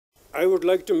I would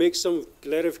like to make some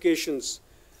clarifications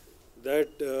that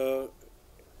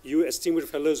you esteemed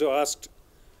fellows have asked.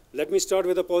 Let me start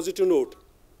with a positive note.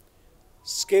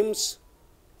 SKIMS,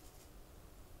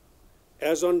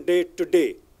 as on date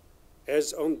today,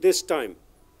 as on this time,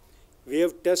 we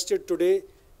have tested today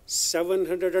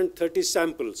 730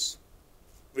 samples,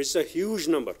 which is a huge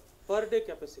number. Per day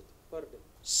capacity, per day.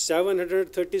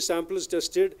 730 samples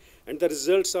tested, and the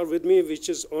results are with me, which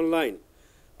is online.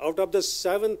 Out of the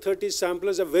 730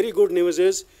 samples, a very good news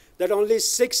is that only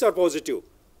 6 are positive.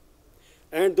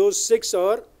 And those 6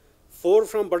 are 4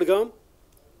 from Budgam,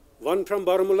 1 from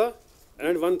Baramulla,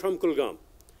 and 1 from Kulgam.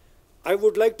 I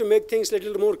would like to make things a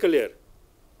little more clear.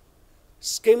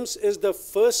 SKIMS is the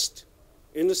first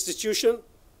institution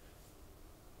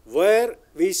where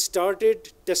we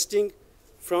started testing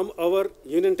from our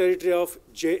union territory of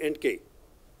J&K.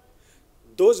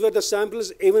 Those were the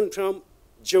samples even from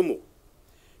Jammu.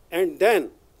 And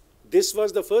then this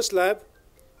was the first lab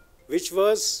which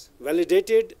was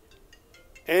validated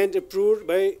and approved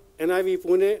by NIV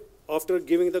Pune after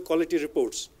giving the quality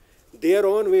reports.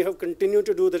 Thereon, we have continued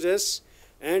to do the tests,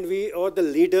 and we are the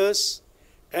leaders,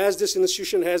 as this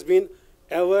institution has been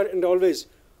ever and always,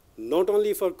 not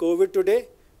only for COVID today,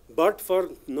 but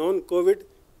for non-COVID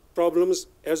problems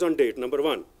as on date, number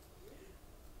 1.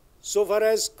 So far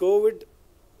as COVID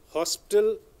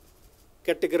hospital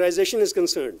categorization is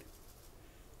concerned,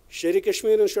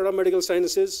 Sher-e-Kashmir Institute of Medical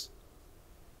Sciences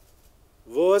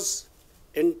was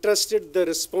entrusted the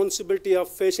responsibility of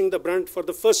facing the brunt for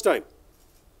the first time.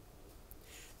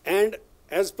 And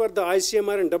as per the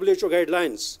ICMR and WHO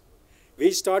guidelines, we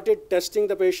started testing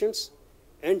the patients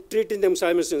and treating them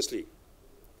simultaneously.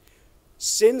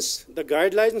 Since the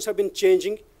guidelines have been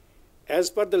changing as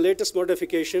per the latest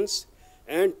modifications,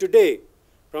 and today,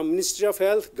 from Ministry of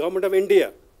Health, Government of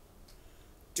India,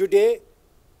 today,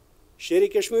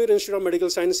 Sher-e-Kashmir Institute of Medical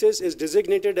Sciences is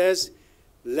designated as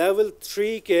level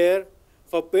 3 care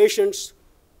for patients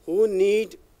who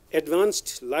need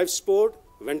advanced life support,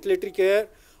 ventilatory care,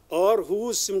 or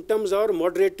whose symptoms are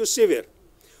moderate to severe,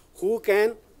 who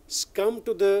can succumb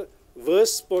to the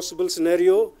worst possible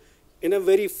scenario in a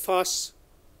very fast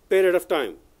period of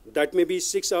time. That may be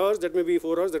 6 hours, that may be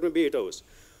 4 hours, that may be 8 hours.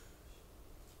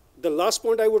 The last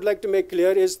point I would like to make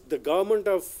clear is the Government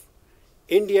of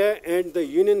India and the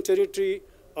Union Territory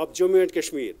of Jammu and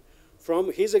Kashmir,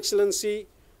 from His Excellency,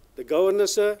 the Governor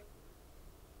Sir,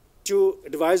 to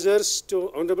advisors,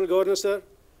 to Honorable Governor Sir,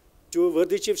 to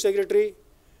worthy Chief Secretary,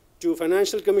 to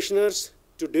Financial Commissioners,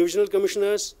 to Divisional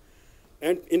Commissioners,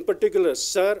 and in particular,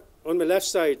 Sir, on my left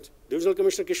side, Divisional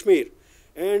Commissioner Kashmir,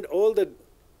 and all the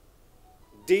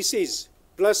DCs,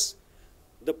 plus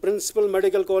the Principal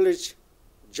Medical College,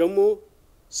 Jammu,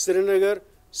 Srinagar,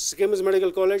 SKIMS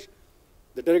Medical College,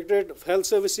 the Directorate of Health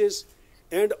Services,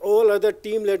 and all other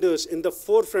team leaders in the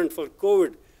forefront for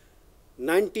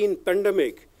COVID-19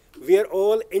 pandemic. We are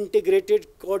all integrated,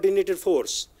 coordinated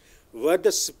force. Where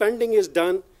the spending is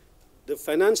done, the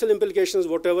financial implications,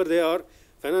 whatever they are,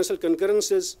 financial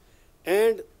concurrences,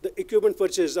 and the equipment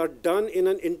purchases are done in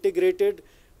an integrated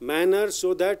manner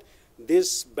so that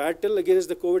this battle against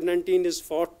the COVID-19 is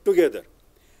fought together.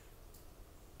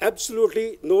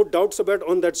 Absolutely no doubts about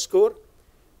on that score.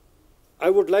 I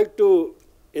would like to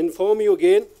inform you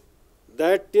again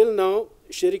that till now,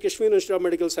 Sher-e-Kashmir Institute of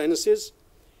Medical Sciences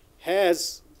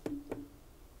has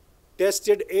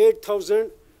tested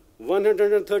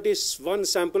 8,131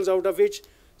 samples, out of which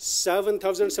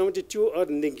 7,072 are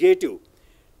negative,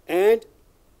 and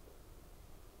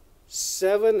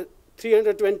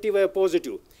 320 were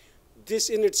positive. This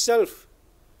in itself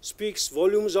speaks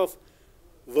volumes of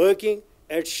working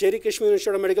at Sher-e-Kashmir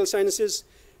Institute of Medical Sciences,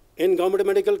 in Government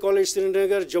Medical College,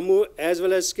 Srinagar, Jammu, as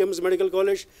well as SKIMS Medical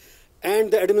College, and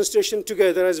the administration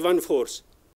together as one force.